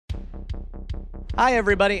Hi,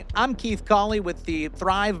 everybody. I'm Keith Cawley with the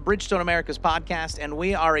Thrive Bridgestone Americas podcast, and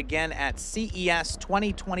we are again at CES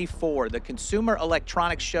 2024, the Consumer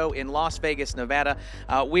Electronics Show in Las Vegas, Nevada.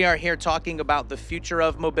 We are here talking about the future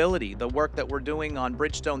of mobility, the work that we're doing on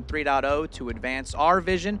Bridgestone 3.0 to advance our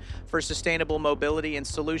vision for sustainable mobility and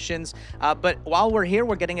solutions. But while we're here,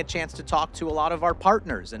 we're getting a chance to talk to a lot of our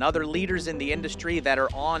partners and other leaders in the industry that are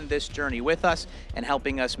on this journey with us and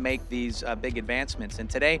helping us make these big advancements. And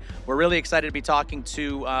today, we're really excited to be talking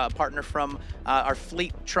to a partner from our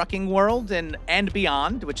fleet trucking world and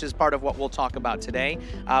beyond, which is part of what we'll talk about today.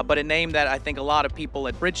 But a name that I think a lot of people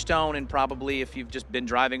at Bridgestone, and probably if you've just been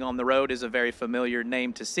driving on the road, is a very familiar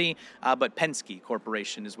name to see. But Penske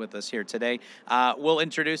Corporation is with us here today. We'll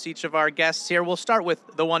introduce each of our guests here. We'll start with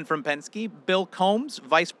the one from Penske, Bill Combs,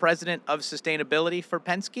 Vice President of Sustainability for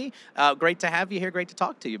Penske. Great to have you here. Great to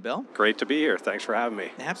talk to you, Bill. Great to be here. Thanks for having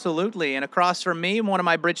me. Absolutely. And across from me, one of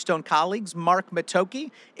my Bridgestone colleagues, Mark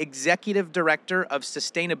Metoki, Executive Director of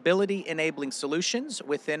Sustainability Enabling Solutions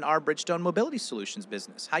within our Bridgestone Mobility Solutions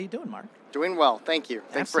business. How you doing, Mark? Doing well. Thank you.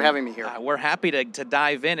 Thanks for having me here. We're happy to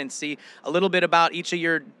dive in and see a little bit about each of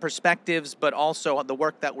your perspectives, but also the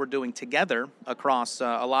work that we're doing together across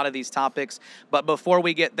a lot of these topics. But before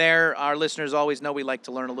we get there, our listeners always know we like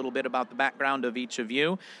to learn a little bit about the background of each of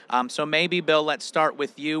you. So maybe, Bill, let's start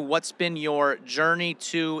with you. What's been your journey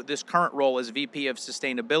to this current role as VP of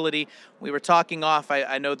Sustainability? We were talking off.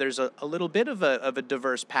 I know there's a little bit of a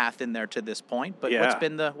diverse path in there to this point, but Yeah.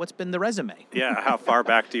 what's been the resume? Yeah, how far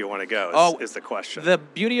back do you want to go is the question. The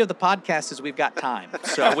beauty of the podcast is we've got time,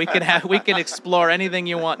 so we can explore anything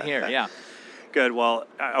you want here. Yeah. Good. Well,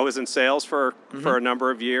 I was in sales for a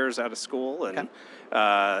number of years out of school, and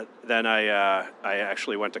then I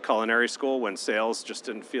actually went to culinary school when sales just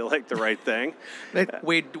didn't feel like the right thing.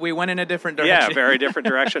 We went in a different direction. Yeah, very different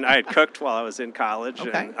direction. I had cooked while I was in college,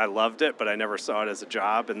 Okay. and I loved it, but I never saw it as a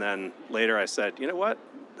job. And then later I said, you know what?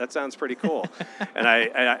 That sounds pretty cool. and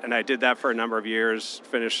I did that for a number of years,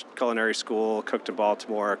 finished culinary school, cooked in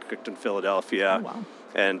Baltimore, cooked in Philadelphia. Oh, wow.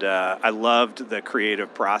 And I loved the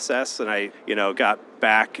creative process, and I, got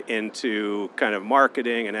back into kind of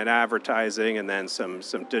marketing and then advertising and then some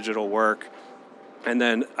digital work. And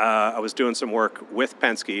then I was doing some work with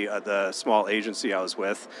Penske, the small agency I was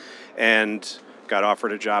with, and got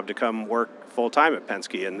offered a job to come work full-time at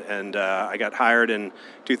Penske. And I got hired in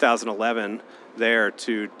 2011 there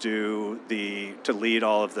to lead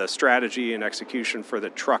all of the strategy and execution for the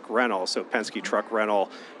truck rental, so Penske truck rental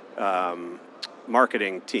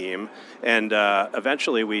marketing team. And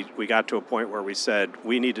eventually we got to a point where we said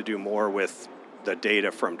we need to do more with the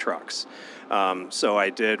data from trucks. So I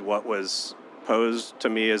did what was posed to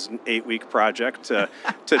me as an 8-week project to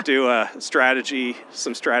do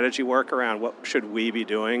some strategy work around what should we be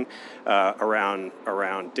doing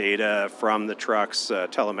around data from the trucks,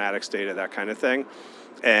 telematics data, that kind of thing.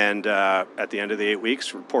 And at the end of the 8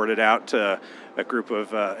 weeks, reported out to a group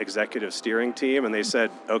of executive steering team, and they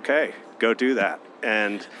said, okay, go do that.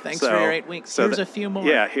 And thanks for your 8 weeks. So here's a few more.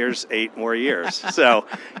 Yeah, here's 8 more years. So,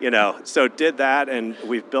 so did that, and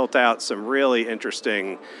we've built out some really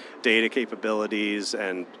interesting data capabilities.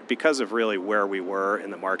 And because of really where we were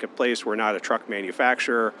in the marketplace, we're not a truck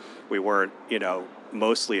manufacturer. We weren't,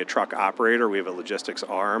 mostly a truck operator. We have a logistics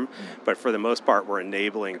arm, but for the most part, we're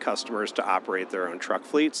enabling customers to operate their own truck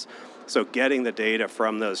fleets. So getting the data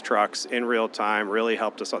from those trucks in real time really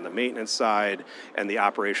helped us on the maintenance side and the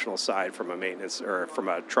operational side from a maintenance or from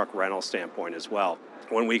a truck rental standpoint as well.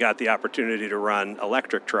 When we got the opportunity to run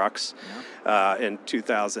electric trucks in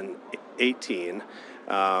 2018,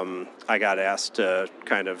 I got asked to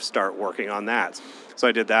kind of start working on that. So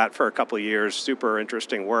I did that for a couple of years, super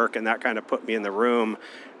interesting work, and that kind of put me in the room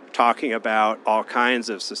talking about all kinds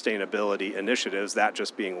of sustainability initiatives, that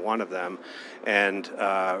just being one of them. And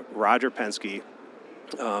Roger Penske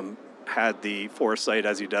had the foresight,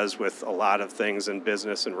 as he does with a lot of things in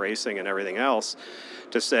business and racing and everything else,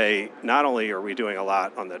 to say, not only are we doing a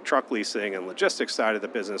lot on the truck leasing and logistics side of the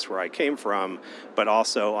business where I came from, but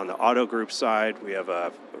also on the auto group side. We have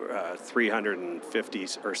 350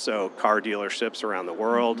 or so car dealerships around the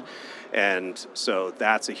world. And so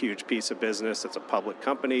that's a huge piece of business. It's a public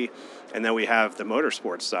company. And then we have the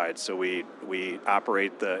motorsports side. So we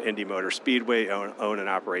operate the Indy Motor Speedway, own and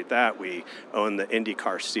operate that. We own the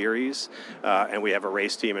IndyCar Series. And we have a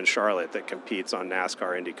race team in Charlotte that competes on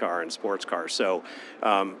NASCAR, IndyCar, and sports cars. So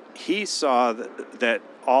he saw that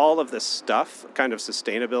all of this stuff, kind of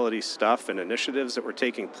sustainability stuff and initiatives that were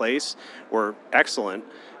taking place were excellent,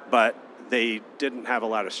 but they didn't have a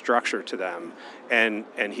lot of structure to them. And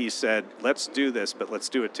he said, let's do this, but let's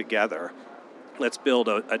do it together. let's build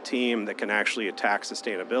a team that can actually attack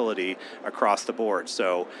sustainability across the board.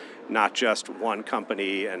 So not just one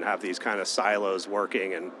company and have these kind of silos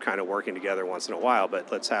working and kind of working together once in a while,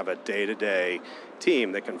 but let's have a day-to-day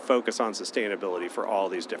team that can focus on sustainability for all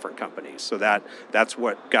these different companies. So that's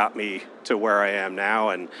what got me to where I am now,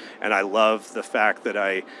 and I love the fact that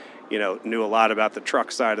I knew a lot about the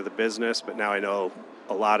truck side of the business, but now I know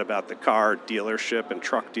a lot about the car dealership and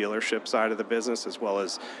truck dealership side of the business, as well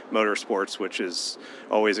as motorsports, which is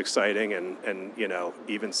always exciting. And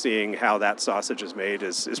even seeing how that sausage is made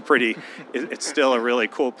is pretty, it's still a really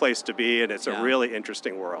cool place to be, and it's a really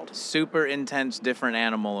interesting world. Super intense, different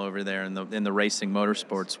animal over there in the racing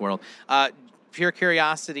motorsports world. Pure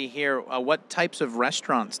curiosity here, what types of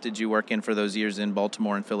restaurants did you work in for those years in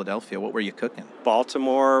Baltimore and Philadelphia? What were you cooking?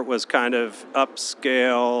 Baltimore was kind of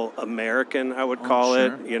upscale American, I would call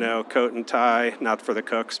it. Coat and tie, not for the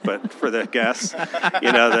cooks, but for the guests.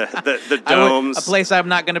 The domes. A place I'm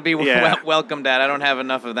not going to be welcomed at. I don't have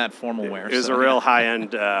enough of that formal wear. It was a real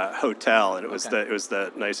high-end hotel, and it was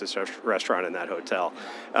the nicest restaurant in that hotel.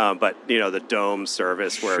 But the dome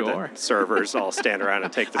service where the servers all stand around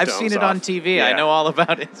and take the domes off. I've seen it on TV. I know all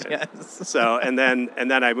about it. Yes. So and then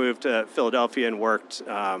I moved to Philadelphia and worked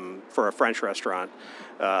for a French restaurant,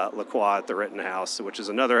 La Croix at the Rittenhouse, which is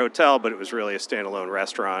another hotel, but it was really a standalone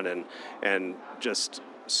restaurant, and just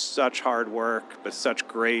such hard work, but such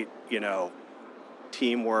great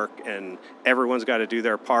teamwork, and everyone's got to do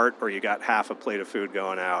their part or you got half a plate of food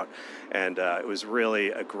going out. And it was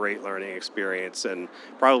really a great learning experience, and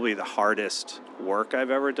probably the hardest work I've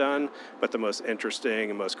ever done, but the most interesting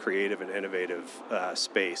and most creative and innovative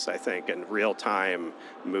space, I think, and real-time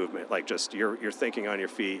movement. Like just you're thinking on your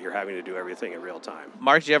feet, you're having to do everything in real time.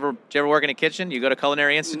 Mark, did you ever work in a kitchen? You go to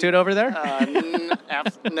Culinary Institute over there? No,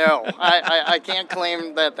 I can't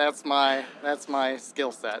claim that that's my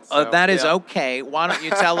skill set. So, that is okay. Why don't you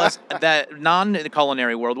tell us that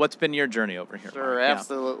non-culinary world, what's been your journey over here? Sure, Mark?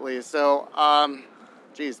 absolutely. So,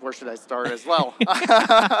 where should I start as well?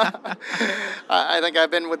 I think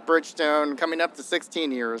I've been with Bridgestone coming up to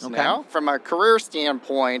 16 years now. From a career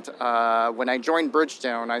standpoint, when I joined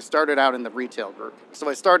Bridgestone, I started out in the retail group. So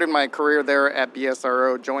I started my career there at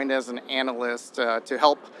BSRO, joined as an analyst to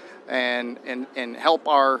help and help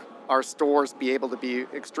our stores be able to be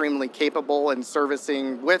extremely capable in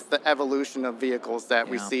servicing with the evolution of vehicles that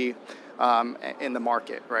we see in the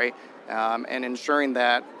market, right? And ensuring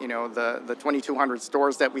that the 2,200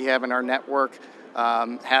 stores that we have in our network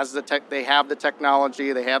they have the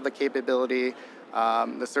technology, they have the capability,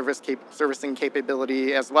 the servicing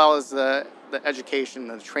capability, as well as the education,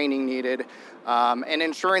 the training needed, and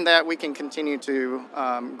ensuring that we can continue to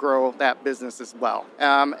grow that business as well.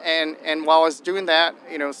 And while I was doing that,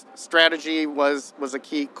 strategy was a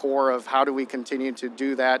key core of how do we continue to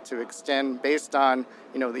do that, to extend based on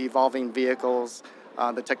the evolving vehicles.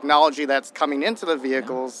 The technology that's coming into the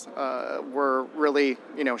vehicles were really,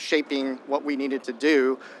 shaping what we needed to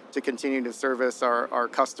do to continue to service our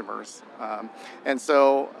customers. And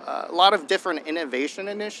so a lot of different innovation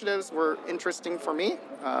initiatives were interesting for me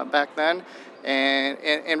back then,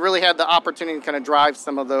 and really had the opportunity to kind of drive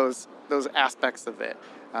some of those aspects of it,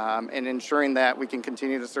 and ensuring that we can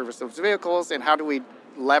continue to service those vehicles, and how do we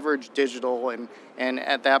leverage digital, and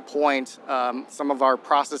at that point, some of our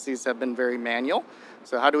processes have been very manual.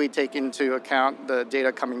 So how do we take into account the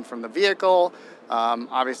data coming from the vehicle?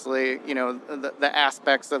 Obviously, the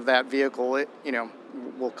aspects of that vehicle,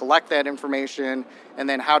 we'll collect that information, and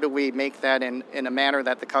then how do we make that in a manner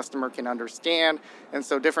that the customer can understand? And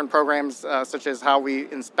so different programs, such as how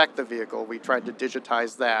we inspect the vehicle, we tried to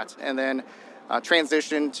digitize that. And then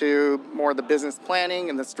transition to more of the business planning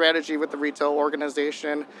and the strategy with the retail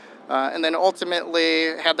organization. And then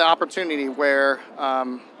ultimately had the opportunity where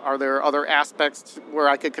are there other aspects where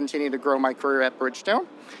I could continue to grow my career at Bridgestone,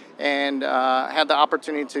 and had the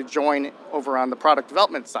opportunity to join over on the product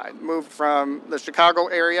development side. Moved from the Chicago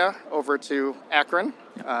area over to Akron,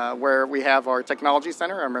 where we have our technology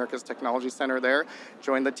center, America's Technology Center there.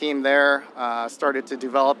 Joined the team there, started to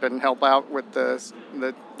develop and help out with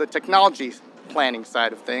the technology planning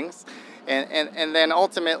side of things. And then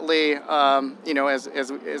ultimately,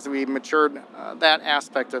 as we matured that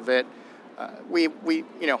aspect of it, we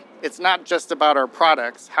it's not just about our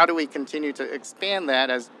products. How do we continue to expand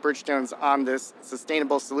that as Bridgestone's on this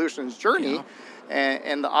sustainable solutions journey? Yeah.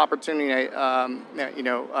 And the opportunity,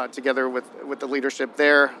 together with the leadership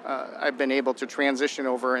there, I've been able to transition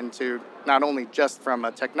over into not only just from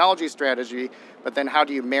a technology strategy, but then how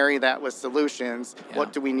do you marry that with solutions? Yeah.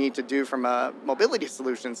 What do we need to do from a mobility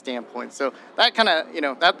solution standpoint? So that kind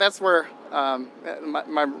of, that's where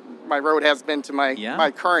my my road has been to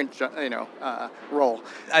my current role.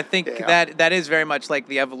 I think that is very much like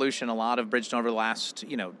the evolution a lot of Bridgestone over the last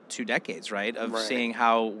 2 decades, right? Of seeing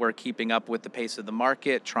how we're keeping up with the pace of the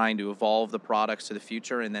market, trying to evolve the products to the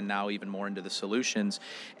future, and then now even more into the solutions.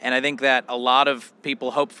 And I think that a lot of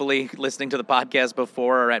people, hopefully listening to the podcast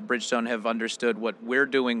before or at Bridgestone, have understood what we're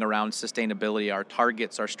doing around sustainability, our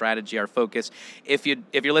targets, our strategy, our focus. If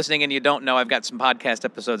you're listening and you don't know, I've got some podcast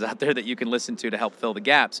episodes out there that you can listen to help fill the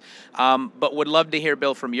gaps. But would love to hear,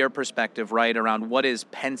 Bill, from your perspective, right, around what is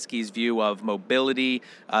Penske's view of mobility,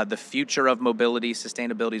 the future of mobility,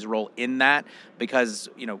 sustainability's role in that, because,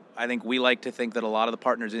 I think we like to think that a lot of the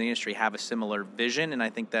partners in the industry have a similar vision, and I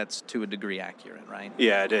think that's to a degree accurate, right?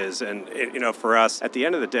 Yeah, it is. And, for us, at the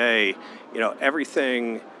end of the day,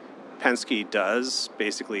 everything Penske does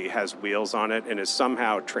basically has wheels on it and is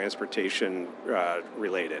somehow transportation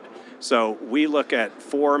related. So we look at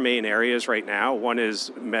 4 main areas right now. One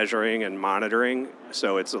is measuring and monitoring.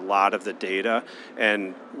 So it's a lot of the data.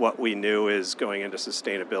 And what we knew is going into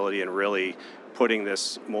sustainability and really putting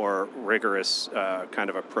this more rigorous kind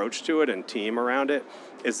of approach to it and team around it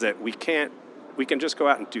is that we can just go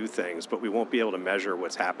out and do things, but we won't be able to measure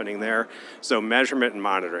what's happening there. So measurement and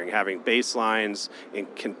monitoring, having baselines and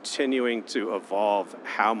continuing to evolve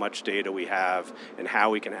how much data we have and how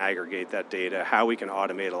we can aggregate that data, how we can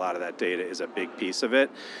automate a lot of that data is a big piece of it.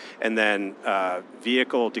 And then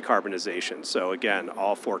vehicle decarbonization. So again,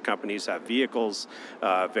 all 4 companies have vehicles,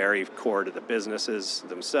 very core to the businesses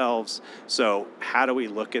themselves. So how do we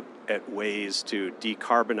look at ways to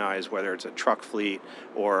decarbonize, whether it's a truck fleet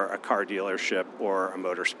or a car dealership or a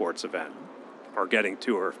motorsports event, or getting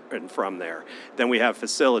to or and from there. Then we have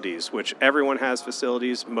facilities, which everyone has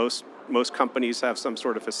facilities. Most companies have some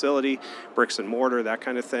sort of facility, bricks and mortar, that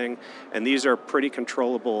kind of thing. And these are pretty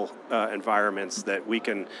controllable environments that we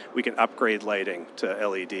can upgrade lighting to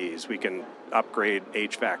LEDs. We can upgrade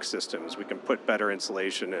HVAC systems. We can put better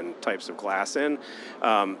insulation and types of glass in.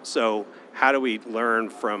 So how do we learn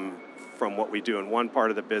from what we do in one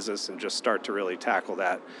part of the business and just start to really tackle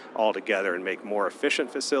that all together and make more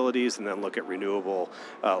efficient facilities, and then look at renewable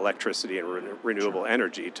electricity and renewable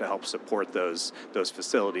energy to help support those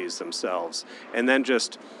facilities themselves. And then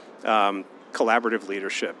just collaborative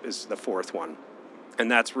leadership is the 4th one. And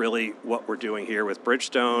that's really what we're doing here with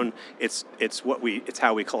Bridgestone. It's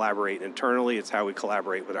how we collaborate internally. It's how we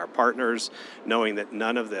collaborate with our partners, knowing that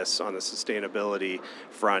none of this on the sustainability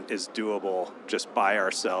front is doable just by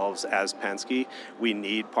ourselves as Penske. We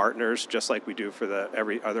need partners, just like we do for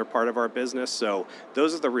every other part of our business. So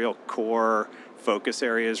those are the real core focus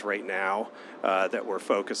areas right now that we're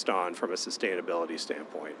focused on from a sustainability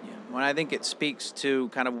standpoint. Yeah. Well, I think it speaks to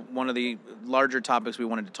kind of one of the larger topics we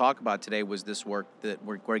wanted to talk about today was this work that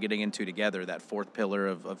we're getting into together, that 4th pillar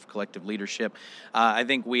of collective leadership. I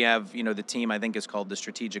think we have, the team I think is called the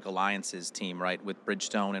Strategic Alliances team, right, with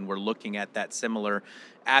Bridgestone, and we're looking at that similar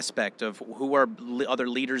aspect of who are other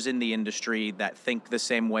leaders in the industry that think the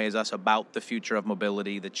same way as us about the future of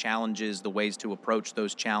mobility, the challenges, the ways to approach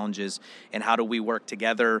those challenges, and how do we work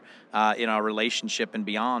together in our relationship and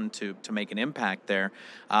beyond to make an impact there.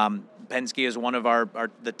 Penske is one of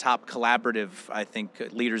the top collaborative, I think,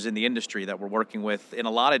 leaders in the industry that we're working with in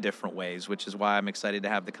a lot of different ways, which is why I'm excited to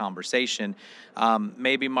have the conversation.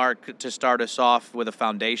 Maybe, Mark, to start us off with a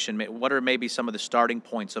foundation, what are maybe some of the starting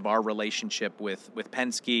points of our relationship with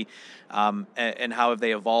Penske, and how have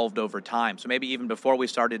they evolved over time? So maybe even before we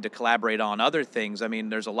started to collaborate on other things, I mean,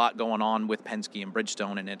 there's a lot going on with Penske and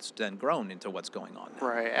Bridgestone, and it's then grown into what's going on now.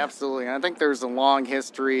 Right, absolutely. And I think there's a long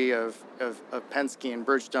history of Penske and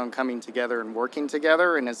Bridgestone coming together and working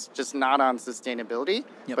together, and it's just not on sustainability,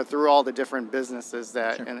 but through all the different businesses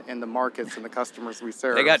that and the markets and the customers we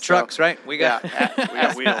serve. They got trucks, right? We got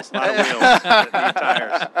wheels, a lot of wheels that need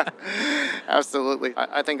tires. Absolutely.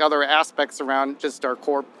 I think other aspects around just our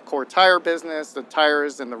core tire business, the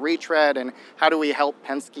tires and the retread, and how do we help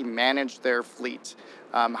Penske manage their fleet?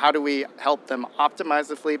 How do we help them optimize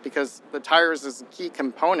the fleet? Because the tires is a key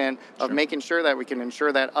component of making sure that we can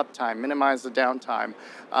ensure that uptime, minimize the downtime,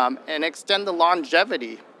 and extend the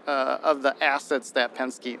longevity of the assets that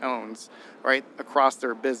Penske owns, right, across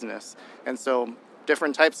their business. And so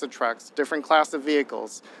different types of trucks, different class of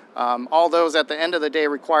vehicles, all those at the end of the day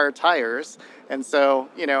require tires. And so,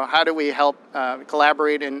 how do we help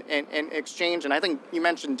collaborate and exchange? And I think you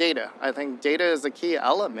mentioned data. I think data is a key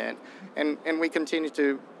element, and we continue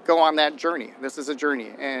to go on that journey. This is a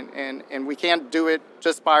journey, and we can't do it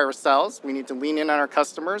just by ourselves. We need to lean in on our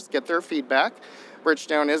customers, get their feedback.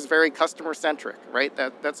 Bridgestone is very customer-centric, right?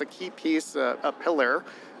 That's a key piece, a pillar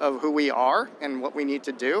of who we are and what we need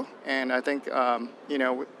to do. And I think,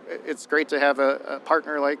 it's great to have a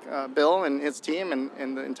partner like Bill and his team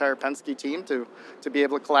and the entire Penske team to be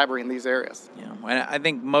able to collaborate in these areas. Yeah, and I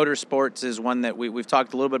think motorsports is one that we've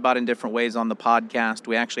talked a little bit about in different ways on the podcast.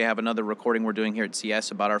 We actually have another recording we're doing here at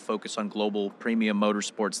CS about our focus on global premium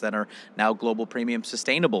motorsports that are now global premium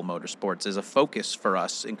sustainable motorsports as a focus for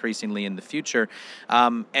us increasingly in the future.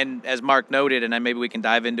 And as Mark noted, and maybe we can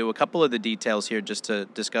dive into a couple of the details here just to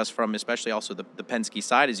discuss from especially also the Penske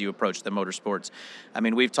side as you approach the motorsports. I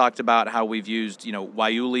mean, we've talked about how we've used,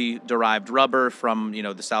 Waiuli-derived rubber from,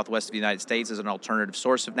 the southwest of the United States as an alternative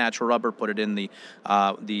source of natural rubber, put it in the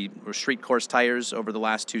street course tires over the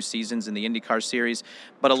last 2 seasons in the IndyCar series.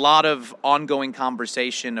 But a lot of ongoing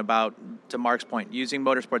conversation about, to Mark's point, using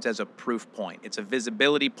motorsports as a proof point. It's a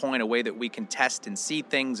visibility point, a way that we can test and see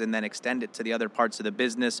things and then extend it to the other parts of the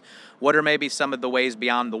business. What are maybe some of the ways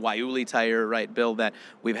beyond the Waiuli tire, right, Bill, that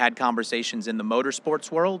we've had conversations in the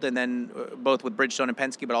motorsports world, and then both with Bridgestone and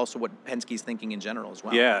Penske, but also what Penske's thinking in general as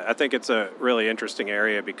well? Yeah, I think it's a really interesting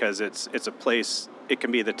area because it's a place, it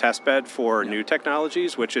can be the test bed for new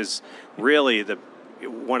technologies, which is really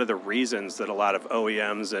one of the reasons that a lot of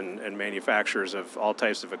OEMs and manufacturers of all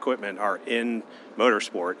types of equipment are in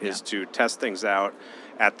motorsport is to test things out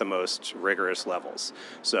at the most rigorous levels.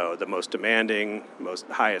 So the most demanding,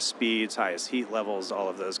 highest speeds, highest heat levels, all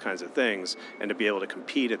of those kinds of things, and to be able to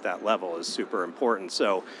compete at that level is super important.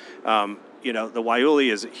 So, the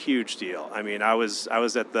Waiuli is a huge deal. I mean, I was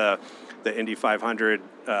at the Indy 500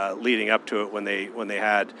 leading up to it when they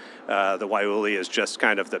had the Waiuli as just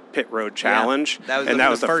kind of the pit road challenge. Yeah, that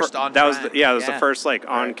was the first on track. It was the first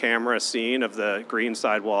on camera scene of the green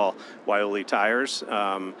sidewall Waiuli tires.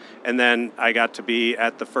 And then I got to be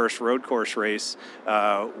at the first road course race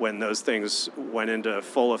when those things went into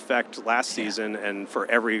full effect last season, and for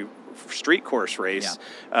every street course race,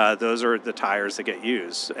 those are the tires that get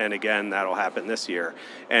used. And again, that'll happen this year.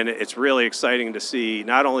 And it's really exciting to see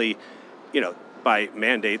not only, by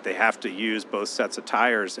mandate, they have to use both sets of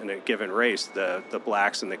tires in a given race, the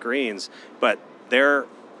blacks and the greens, but they're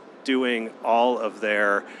doing all of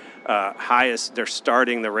their they're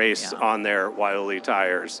starting the race on their Waiuli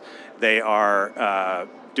tires. They are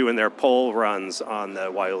doing their pole runs on the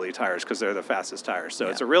Waiuli tires because they're the fastest tires. So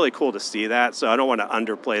it's really cool to see that. So I don't want to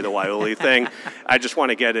underplay the Waiuli thing. I just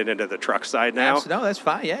want to get it into the truck side now. No, that's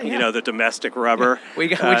fine. Yeah. The domestic rubber. we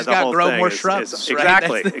just got to grow more shrubs.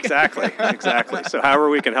 Exactly. So however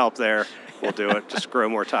we can help there, we'll do it. Just grow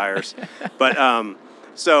more tires. But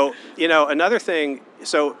another thing.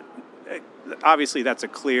 So obviously that's a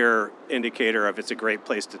clear indicator of it's a great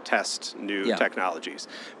place to test new technologies.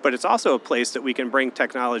 But it's also a place that we can bring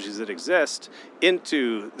technologies that exist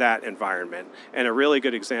into that environment. And a really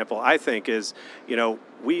good example, I think, is,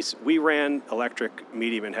 we ran electric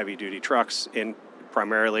medium and heavy duty trucks in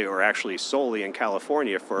primarily or actually solely in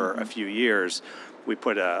California for a few years. We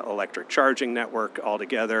put an electric charging network all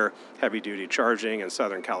together, heavy-duty charging in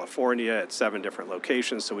Southern California at 7 different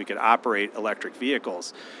locations so we could operate electric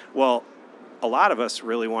vehicles. Well, a lot of us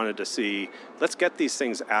really wanted to see, let's get these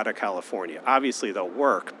things out of California. Obviously, they'll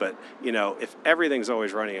work, but, if everything's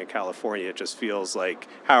always running in California, it just feels like,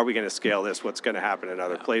 how are we going to scale this? What's going to happen in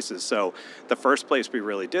other places? So the first place we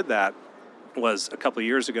really did that was a couple of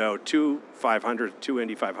years ago, two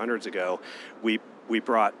Indy 500s ago. We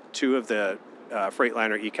brought 2 of the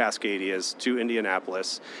Freightliner eCascadias to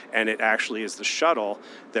Indianapolis, and it actually is the shuttle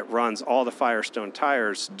that runs all the Firestone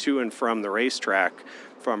tires to and from the racetrack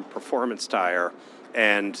from Performance Tire.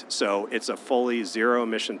 And so it's a fully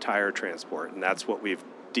zero-emission tire transport, and that's what we've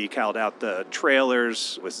decaled out the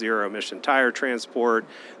trailers with zero-emission tire transport.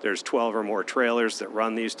 There's 12 or more trailers that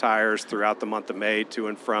run these tires throughout the month of May to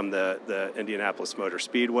and from the Indianapolis Motor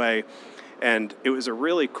Speedway. And it was a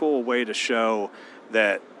really cool way to show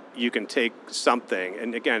that you can take something,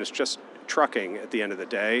 and again, it's just trucking at the end of the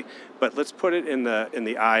day, but let's put it in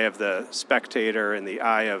the eye of the spectator, in the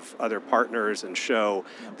eye of other partners, and show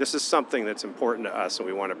this is something that's important to us, and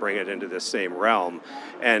we want to bring it into this same realm.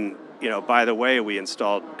 And by the way, we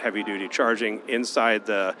installed heavy-duty charging inside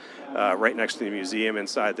right next to the museum,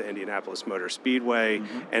 inside the Indianapolis Motor Speedway,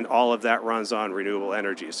 and all of that runs on renewable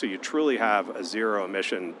energy. So you truly have a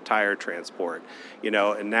zero-emission tire transport.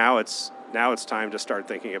 And now it's time to start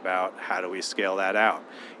thinking about how do we scale that out,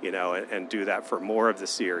 and do that for more of the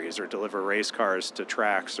series or deliver race cars to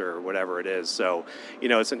tracks or whatever it is. So,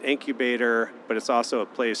 it's an incubator, but it's also a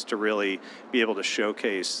place to really be able to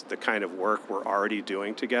showcase the kind of work we're already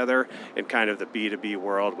doing together in kind of the B2B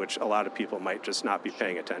world, which a lot of people might just not be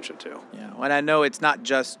paying attention to. Yeah, and I know it's not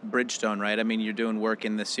just Bridgestone, right? I mean, you're doing work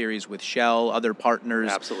in the series with Shell, other partners,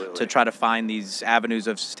 Absolutely, to try to find these avenues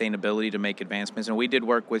of sustainability to make advancements. And we did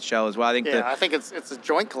work with Shell as well. I think I think it's a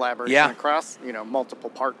joint collaboration across multiple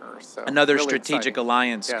partners. So another really strategic exciting.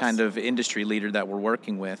 alliance kind of industry leader that we're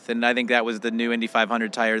working with. And I think that was the new Indy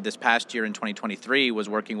 500 tire this past year in 2023 was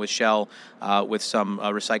working with Shell with some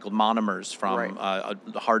recycled monomers from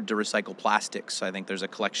hard to recycle plastics. I think there's a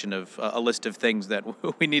collection of a list of things that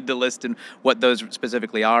we need to list and what those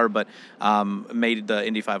specifically are, but made the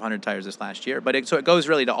Indy 500 tires this last year. But so it goes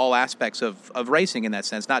really to all aspects of racing in that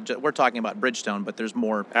sense. Not just, we're talking about Bridgestone, but there's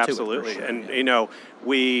more Absolutely. to it. And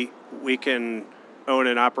we can own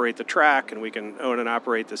and operate the track, and we can own and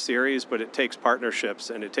operate the series, but it takes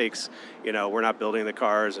partnerships, and it takes, we're not building the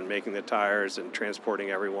cars and making the tires and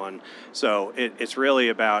transporting everyone. So it's really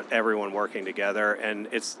about everyone working together, and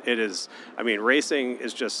racing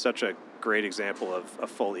is just such a great example of a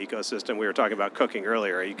full ecosystem. We were talking about cooking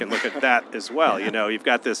earlier. You can look at that as well. You've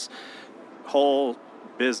got this whole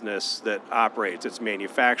business that operates. It's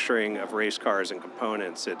manufacturing of race cars and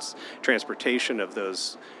components. It's transportation of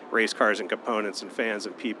those race cars and components and fans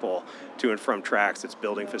and people to and from tracks. It's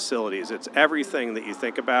building facilities. It's everything that you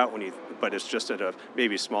think about but it's just at a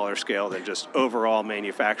maybe smaller scale than just overall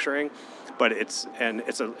manufacturing. But it's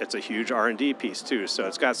a huge R&D piece too. So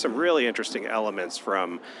it's got some really interesting elements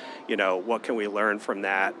from, what can we learn from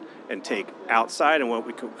that and take outside, and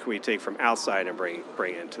what can we take from outside and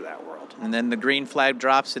bring into that world. And then the green flag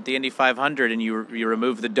drops at the Indy 500, and you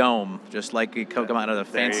remove the dome, just like you come out of the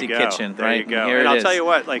fancy kitchen, there right? You go. And here and it I'll is. tell you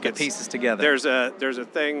what, The pieces together. There's a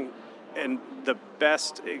thing, and the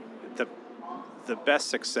best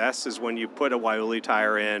success is when you put a Waiuli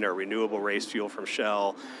tire in or renewable race fuel from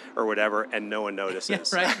Shell or whatever, and no one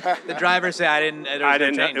notices. Yeah, right. The drivers say, I didn't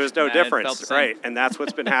know. It was no difference, right? And that's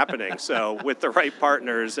what's been happening. So with the right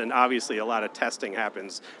partners, and obviously a lot of testing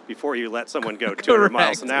happens before you let someone go 200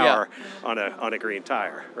 miles an hour on a green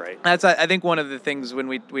tire, right? That's, I think, one of the things when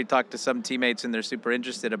we talk to some teammates and they're super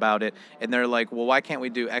interested about it, and they're like, well, why can't we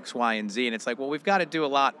do X, Y, and Z? And it's like, well, we've got to do a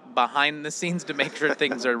lot behind the scenes to make sure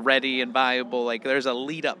things are ready and viable. Like, there's a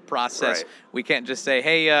lead-up process. Right. We can't just say,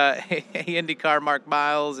 hey, IndyCar, Mark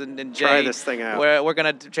Miles and Jay, try this thing out. We're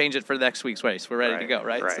going to change it for next week's race. We're ready to go,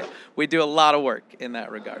 right? So we do a lot of work in that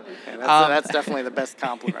regard. And that's definitely the best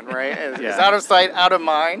compliment, right? It's out of sight, out of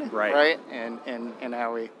mind, right? And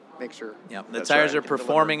how we make sure. Yeah, the tires are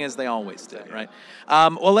performing as they always did, right?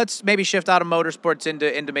 Well, let's maybe shift out of motorsports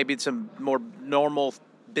into maybe some more normal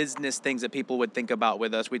business things that people would think about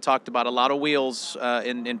with us. We talked about a lot of wheels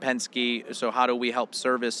in Penske, so how do we help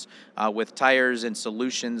service with tires and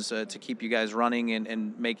solutions to keep you guys running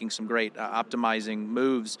and making some great optimizing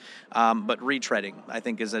moves, but retreading, I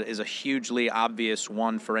think, is a hugely obvious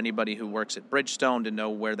one for anybody who works at Bridgestone to know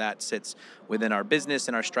where that sits within our business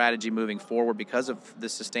and our strategy moving forward because of the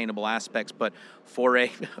sustainable aspects. But for a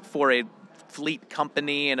fleet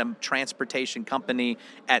company and a transportation company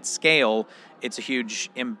at scale, it's a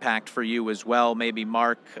huge impact for you as well. Maybe,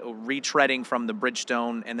 Mark, retreading from the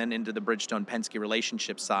Bridgestone and then into the Bridgestone-Penske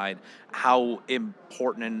relationship side, how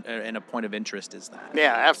important and a point of interest is that?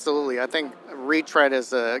 Yeah, absolutely. I think retread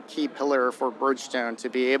is a key pillar for Bridgestone to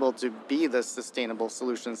be able to be the sustainable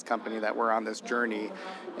solutions company that we're on this journey.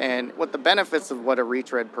 And what the benefits of what a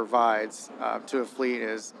retread provides to a fleet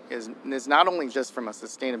is not only just from a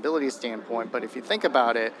sustainability standpoint, but if you think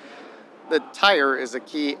about it, the tire is a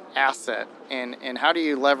key asset, and how do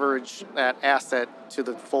you leverage that asset to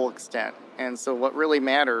the full extent? And so what really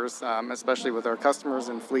matters, especially with our customers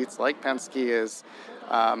and fleets like Penske, is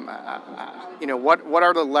what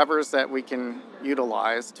are the levers that we can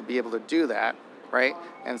utilize to be able to do that, right?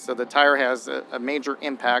 And so the tire has a major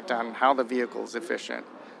impact on how the vehicle is efficient.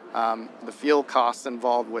 The fuel costs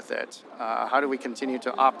involved with it. How do we continue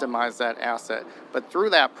to optimize that asset? But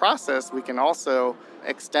through that process, we can also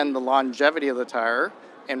extend the longevity of the tire,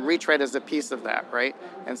 and retread is a piece of that, right?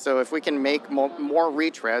 And so if we can make more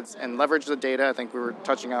retreads and leverage the data, I think we were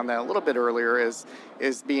touching on that a little bit earlier,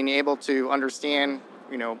 is being able to understand,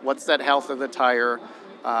 what's that health of the tire?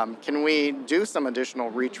 Can we do some additional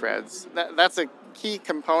retreads? That's a key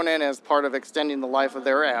component as part of extending the life of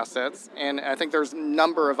their assets, and I think there's a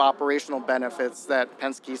number of operational benefits that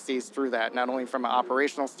Penske sees through that, not only from an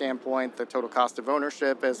operational standpoint, the total cost of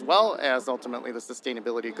ownership, as well as ultimately the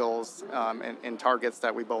sustainability goals and targets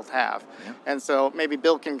that we both have. Yeah. And so maybe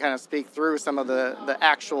Bill can kind of speak through some of the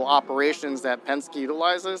actual operations that Penske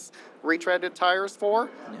utilizes retreaded tires for,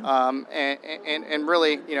 and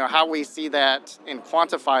really, how we see that and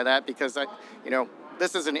quantify that, because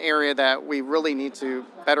this is an area that we really need to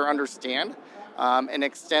better understand and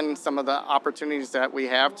extend some of the opportunities that we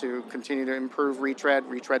have to continue to improve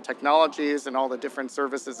retread technologies, and all the different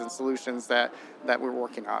services and solutions that we're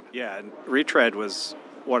working on. Yeah, and retread was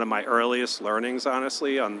one of my earliest learnings,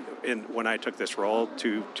 honestly, when I took this role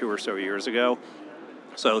two or so years ago.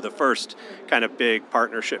 So the first kind of big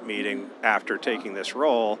partnership meeting after taking this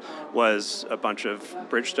role was a bunch of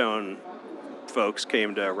Bridgestone folks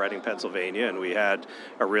came to Reading, Pennsylvania, and we had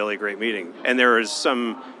a really great meeting. And there was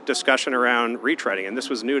some discussion around retreading, and this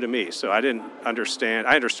was new to me, so I didn't understand.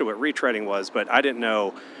 I understood what retreading was, but I didn't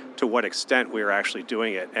know to what extent we were actually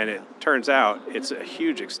doing it. And it turns out it's a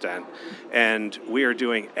huge extent, and we are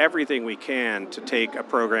doing everything we can to take a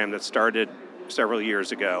program that started several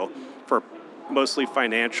years ago for mostly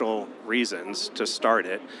financial reasons to start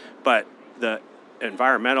it, but the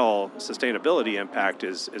environmental sustainability impact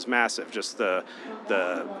is massive. Just the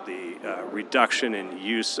reduction in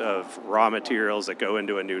use of raw materials that go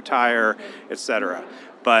into a new tire, et cetera.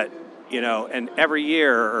 But and every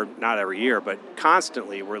year, or not every year, but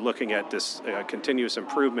constantly, we're looking at this continuous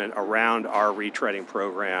improvement around our retreading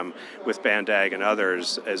program with Bandag and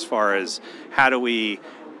others, as far as how do we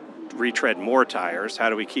retread more tires, how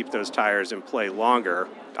do we keep those tires in play longer.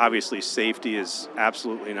 Obviously, safety is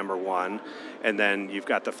absolutely number one, and then you've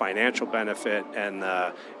got the financial benefit and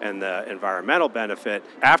the environmental benefit.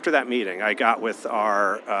 After that meeting, I got with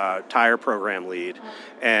our tire program lead,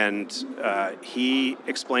 and he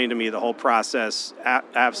explained to me the whole process.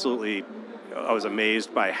 Absolutely, I was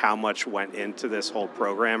amazed by how much went into this whole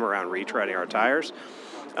program around retreading our tires.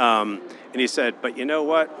 And he said, but you know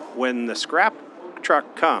what? When the scrap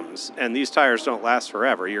truck comes, and these tires don't last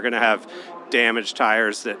forever, you're going to have damaged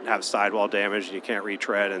tires that have sidewall damage and you can't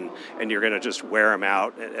retread, and you're going to just wear them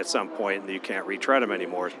out at some point and you can't retread them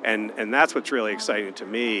anymore. And that's what's really exciting to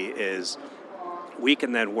me, is we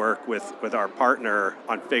can then work with our partner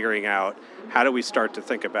on figuring out how do we start to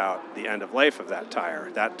think about the end of life of that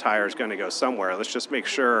tire. That tire is going to go somewhere. Let's just make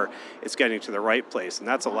sure it's getting to the right place. And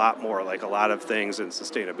that's a lot more, like a lot of things in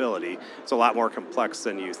sustainability, it's a lot more complex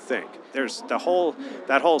than you think. There's that whole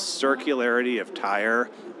circularity of tire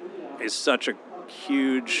is such a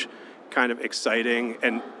huge kind of exciting,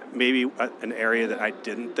 and maybe an area that I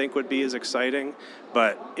didn't think would be as exciting,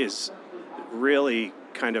 but is really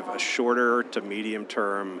kind of a shorter to medium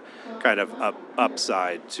term kind of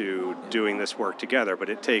upside to doing this work together. But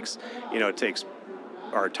it takes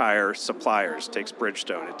our tire suppliers, it takes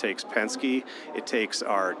Bridgestone, it takes Penske, it takes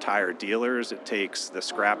our tire dealers, it takes the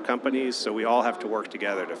scrap companies. So we all have to work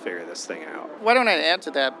together to figure this thing out. Why don't I add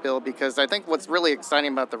to that, Bill? Because I think what's really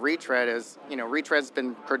exciting about the retread is, retread's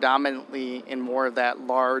been predominantly in more of that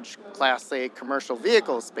large Class A commercial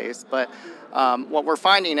vehicle space. But what we're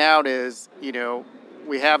finding out is,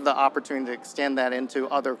 we have the opportunity to extend that into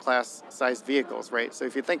other class-sized vehicles, right? So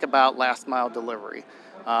if you think about last mile delivery,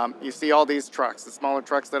 you see all these trucks, the smaller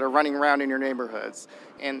trucks that are running around in your neighborhoods.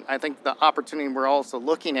 And I think the opportunity we're also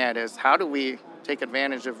looking at is how do we take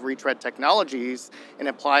advantage of retread technologies and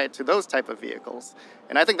apply it to those type of vehicles.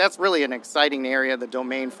 And I think that's really an exciting area, the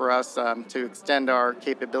domain for us to extend our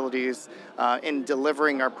capabilities in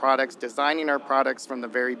delivering our products, designing our products from the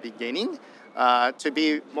very beginning to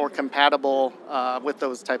be more compatible with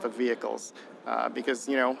those type of vehicles. Because,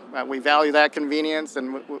 we value that convenience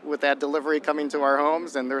and with that delivery coming to our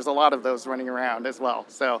homes, and there's a lot of those running around as well.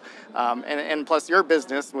 So, and plus your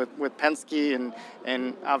business with Penske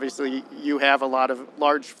and obviously you have a lot of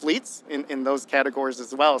large fleets in those categories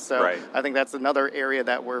as well. So right. I think that's another area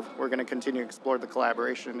that we're going to continue to explore the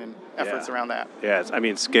collaboration and efforts around that. Yeah,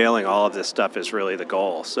 scaling all of this stuff is really the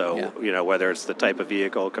goal. So, whether it's the type of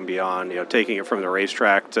vehicle it can be on, taking it from the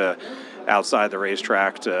racetrack to outside the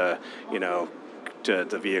racetrack to, to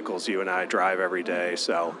the vehicles you and I drive every day.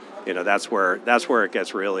 So, that's where it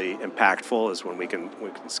gets really impactful, is when we can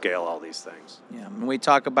scale all these things. Yeah, when we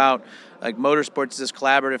talk about like motorsports, this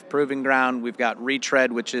collaborative proving ground, we've got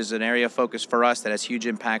retread, which is an area of focus for us that has huge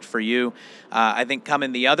impact for you. I think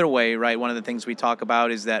coming the other way, right, one of the things we talk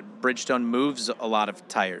about is that Bridgestone moves a lot of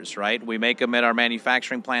tires, right? We make them at our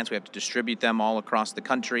manufacturing plants. We have to distribute them all across the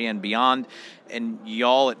country and beyond. And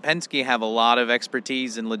y'all at Penske have a lot of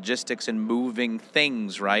expertise in logistics and moving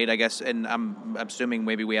things, right? I guess, and I'm assuming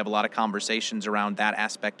maybe we have a lot of conversations around that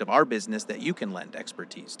aspect of our business that you can lend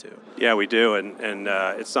expertise to. Yeah, we do, and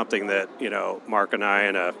it's something that Mark and I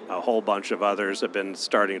and a whole bunch of others have been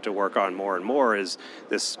starting to work on more and more, is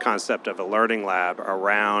this concept of a learning lab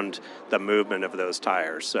around the movement of those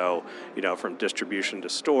tires. So, from distribution to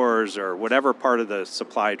stores or whatever part of the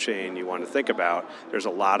supply chain you want to think about, there's a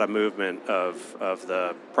lot of movement of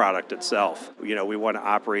the product itself. We want to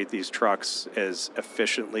operate these trucks as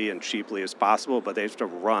efficiently and cheaply as possible, but they have to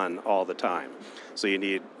run run all the time. So you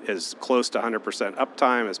need as close to 100%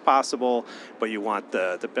 uptime as possible, but you want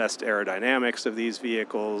the best aerodynamics of these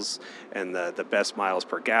vehicles and the best miles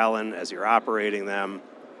per gallon as you're operating them.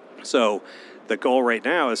 So the goal right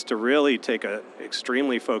now is to really take an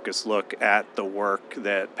extremely focused look at the work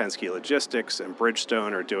that Penske Logistics and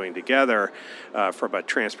Bridgestone are doing together from a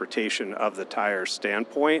transportation of the tire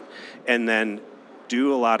standpoint, and then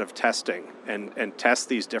do a lot of testing and test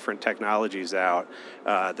these different technologies out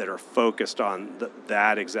that are focused on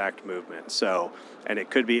that exact movement. So, and it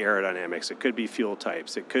could be aerodynamics, it could be fuel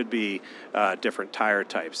types, it could be different tire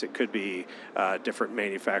types, it could be different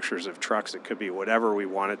manufacturers of trucks, it could be whatever we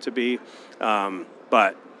want it to be.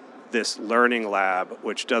 But this learning lab,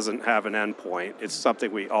 which doesn't have an endpoint, it's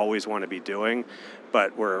something we always want to be doing,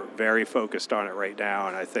 but we're very focused on it right now,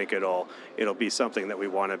 and I think it'll be something that we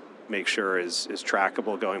want to make sure is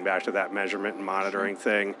trackable, going back to that measurement and monitoring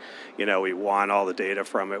thing. You know, we want all the data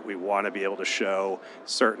from it. We want to be able to show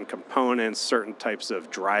certain components, certain types of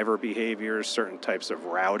driver behaviors, certain types of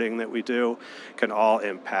routing that we do can all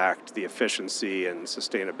impact the efficiency and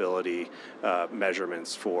sustainability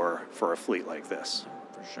measurements for a fleet like this.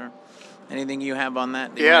 For sure. Anything you have on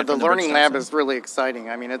that? Yeah, the Learning Lab is really exciting.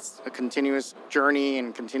 I mean, it's a continuous journey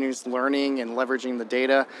and continuous learning and leveraging the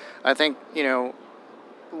data. I think, you know,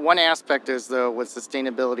 one aspect is, though, with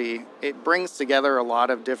sustainability, it brings together a lot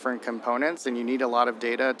of different components, and you need a lot of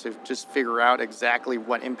data to just figure out exactly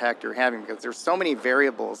what impact you're having, because there's so many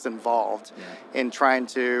variables involved in trying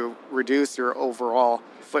to reduce your overall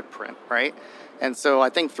footprint, right? And so I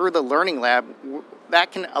think through the Learning Lab,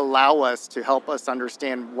 that can allow us to help us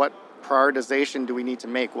understand what prioritization do we need to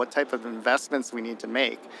make, what type of investments we need to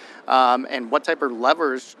make, and what type of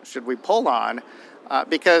levers should we pull on,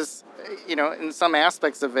 because, you know, in some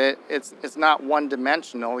aspects of it, it's not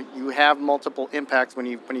one-dimensional. You have multiple impacts. When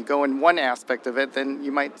you go in one aspect of it, then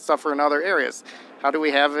you might suffer in other areas. How do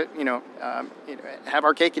we have it, have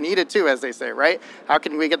our cake and eat it too, as they say, right? How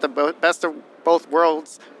can we get the best of both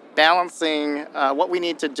worlds, balancing what we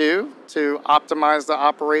need to do to optimize the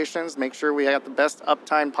operations, make sure we have the best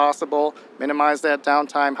uptime possible, minimize that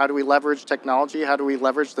downtime? How do we leverage technology? How do we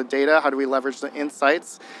leverage the data? How do we leverage the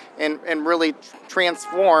insights? And really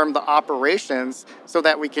transform the operations so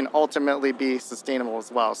that we can ultimately be sustainable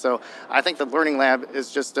as well. So I think the Learning Lab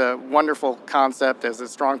is just a wonderful concept as a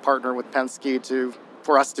strong partner with Penske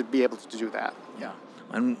for us to be able to do that. Yeah.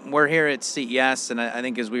 And we're here at CES, and I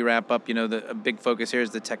think as we wrap up, a big focus here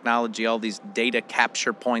is the technology, all these data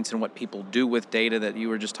capture points and what people do with data that you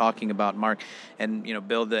were just talking about, Mark. And,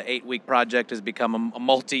 Bill, the 8-week project has become a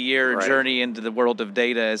multi-year journey into the world of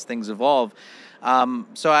data as things evolve.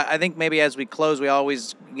 So I think maybe as we close, we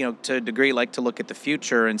always, to a degree, like to look at the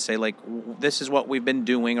future and say, like, this is what we've been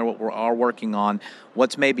doing or what we are working on.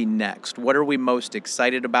 What's maybe next? What are we most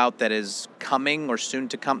excited about that is coming or soon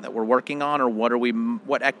to come that we're working on? Or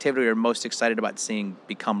what activity are we most excited about seeing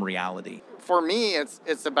become reality? For me,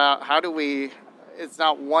 it's about it's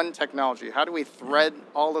not one technology. How do we thread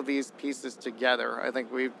all of these pieces together? I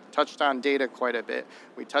think we've touched on data quite a bit.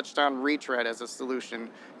 We touched on retread as a solution.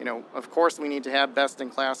 Of course, we need to have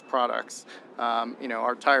best-in-class products,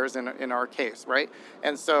 our tires in our case, right?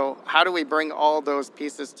 And so how do we bring all those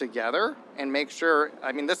pieces together and make sure,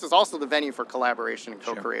 this is also the venue for collaboration and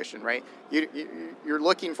co-creation, right? You're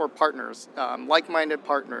looking for partners, like-minded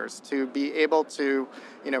partners, to be able to,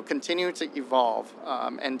 continue to evolve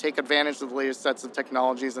and take advantage of the latest sets of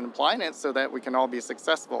technologies and applying it so that we can all be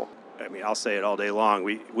successful. I'll say it all day long.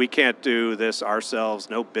 We can't do this ourselves.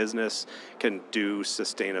 No business can do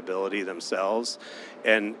sustainability themselves,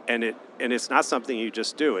 and it's not something you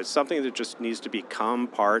just do. It's something that just needs to become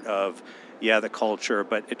part of the culture,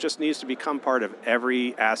 but it just needs to become part of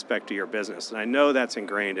every aspect of your business. And I know that's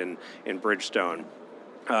ingrained in Bridgestone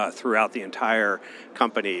throughout the entire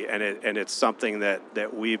company, and it's something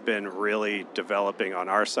that we've been really developing on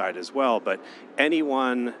our side as well. But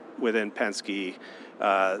anyone within Penske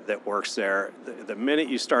that works there, the minute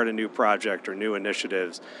you start a new project or new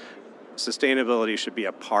initiatives, sustainability should be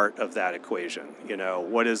a part of that equation.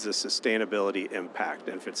 What is the sustainability impact?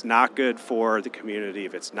 And if it's not good for the community,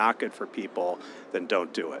 if it's not good for people, then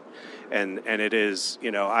don't do it. And it is,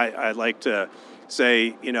 I like to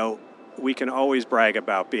say, we can always brag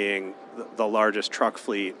about being the largest truck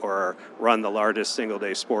fleet or run the largest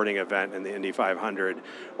single-day sporting event in the Indy 500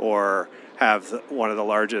 or have one of the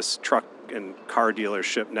largest truck and car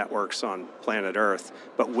dealership networks on planet Earth.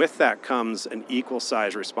 But with that comes an equal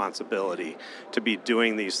size responsibility to be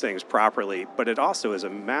doing these things properly. But it also is a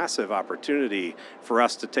massive opportunity for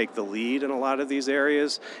us to take the lead in a lot of these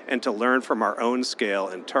areas and to learn from our own scale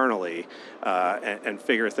internally and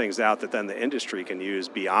figure things out that then the industry can use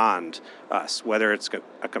beyond us, whether it's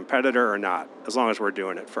a competitor or not, as long as we're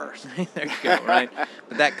doing it first. There you go, right?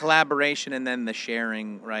 But that collaboration and then the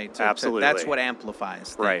sharing, right? Absolutely. That's what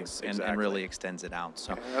amplifies things, Right, and really extends it out.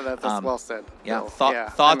 So that's well said. Yeah, Bill.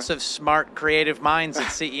 thoughts of smart, creative minds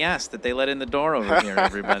at CES that they let in the door over here,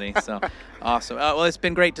 everybody. So awesome. Well, it's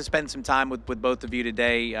been great to spend some time with both of you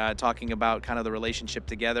today, talking about kind of the relationship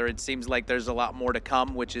together. It seems like there's a lot more to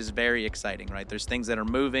come, which is very exciting, right? There's things that are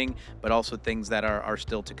moving, but also things that are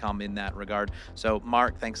still to come in that regard. So,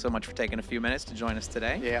 Mark, thanks so much for taking a few minutes to join us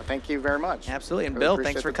today. Yeah, thank you very much. Absolutely. And Really Bill,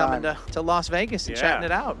 appreciate thanks for the coming time. to Las Vegas and chatting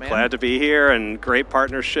it out, man. Glad to be here, and great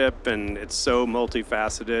partnership, and it's so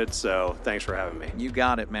multifaceted, so thanks for having me. You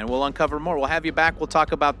got it, man. We'll uncover more. We'll have you back. We'll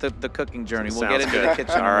talk about the cooking journey. We'll Sounds get into good. the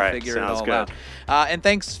kitchen All and right, we'll figure it sounds all good. out. And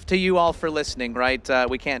thanks to you all for listening, right?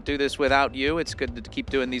 We can't do this without you. It's good to keep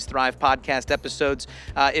doing these Thrive podcast episodes.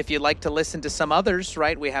 If you'd like to listen to some others,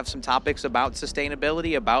 right, we have some topics about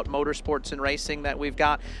sustainability, about motorsports and racing that we've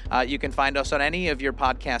got. You can find us on any of your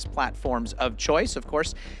podcast platforms of choice, of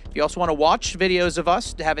course. If you also want to watch videos of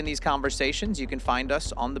us having these conversations, you can find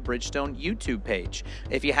us on the Bridgestone YouTube page.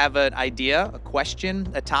 If you have an idea, a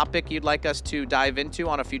question, a topic you'd like us to dive into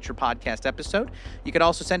on a future podcast episode, you can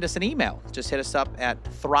also send us an email. Just hit us up at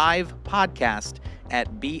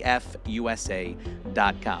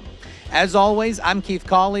thrivepodcast@bfusa.com. As always, I'm Keith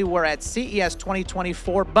Cawley. We're at CES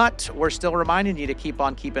 2024, but we're still reminding you to keep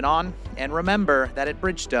on keeping on. And remember that at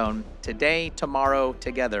Bridgestone, today, tomorrow,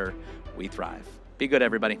 together, we thrive. Be good,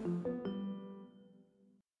 everybody.